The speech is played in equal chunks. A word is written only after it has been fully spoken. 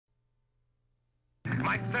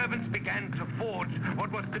my servants began to forge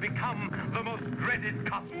what was to become the most dreaded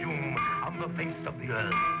costume on the face of the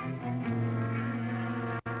earth.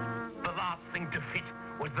 The last thing to fit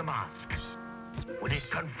was the mask. Would it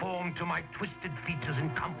conform to my twisted features in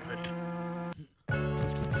comfort?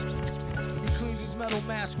 He cleans his metal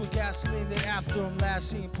mask with gasoline, they after him. Last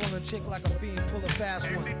seen pulling a chick like a fiend, pull a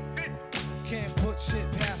fast one. Can't put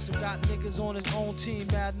shit past him. Got niggas on his own team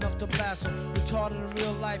mad enough to blast him. Retarded in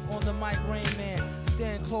real life, on the mic, Rain Man.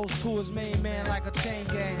 Stand close to his main man like a chain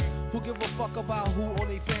gang. Who give a fuck about who or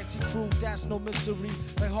they fancy crew? That's no mystery,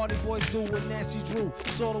 like Hardy Boys do with Nancy Drew.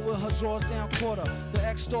 Sorta with her drawers down quarter. The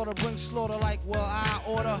ex-daughter brings slaughter like, well, I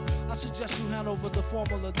order. I suggest you hand over the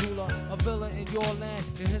formula doula. A villain in your land,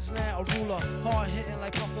 in his land, a ruler. Hard hitting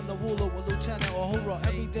like Puffin' the Ruler with Lieutenant Uhura.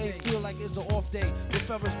 Every day feel like it's an off day with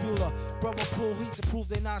Ferris Bueller. Brother pull heat to prove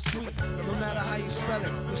they not sweet. No matter how you spell it,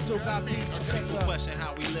 we still got beats. Check the question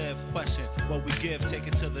how we live, question what we give, take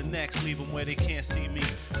it to the next, leave them where they can't see me.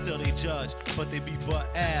 Still they judge, but they be butt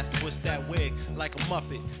ass. Twist that wig like a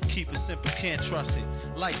Muppet. Keep it simple, can't trust it.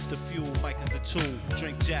 Lights the fuel, mic is the tool.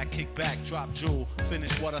 Drink Jack, kick back, drop jewel.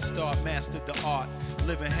 Finish what I start, mastered the art.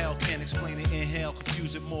 Live in hell, can't explain it. Inhale,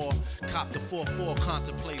 confuse it more. Cop the 4-4,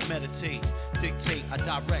 contemplate, meditate. Dictate, I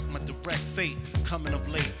direct my direct fate. Coming of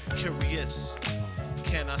late, curious.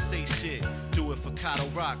 Can I say shit? Do it for Kato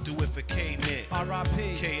Rock, do it for K-Nit.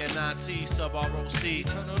 R.I.P. K-N-I-T, sub-R-O-C.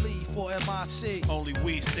 Eternally for M.I.C. Only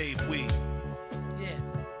we save we. Yeah.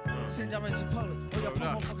 Send y'all ready to public. Oh, y'all poor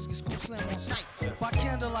motherfuckers get school slam on sight. By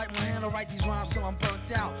candlelight, my hand to write these rhymes till I'm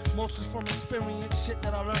burnt out. Mostly from experience, shit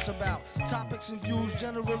that I learned about. Topics and views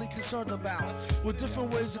generally concerned about. With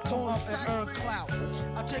different ways to come up and earn clout.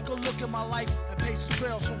 I take a look at my life and pace the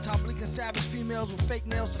trails. From top bleak and savage females with fake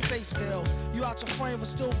nails to face veils. You out your frame but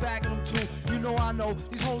still bagging them too. You know I know,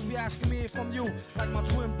 these hoes be asking me if I'm you. Like my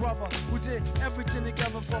twin brother, we did everything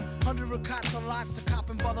together. From 100 cots and lots to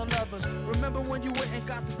copping butter levers. Remember when you went and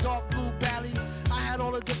got the dark blue Bally's? I had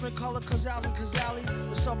all the different color Kazals and Kazalis.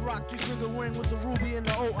 The sub-rock 3-finger ring with the ruby and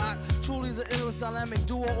the O-Ot. Truly the illest dynamic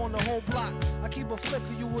duo on the whole block. I keep a flick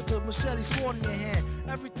of you with the machete sword in your hand.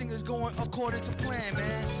 Everything is going according to plan,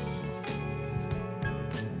 man.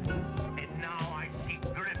 And now I seek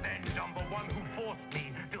revenge on the one who forced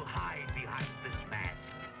me to hide behind this mask.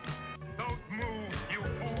 Don't move, you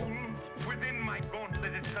fools. Within my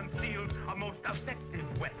gauntlet is concealed a most effective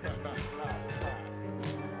weapon.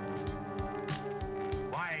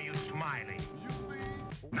 Why are you smiling? You see?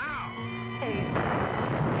 Now!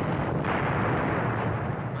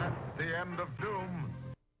 That's the end of Doom.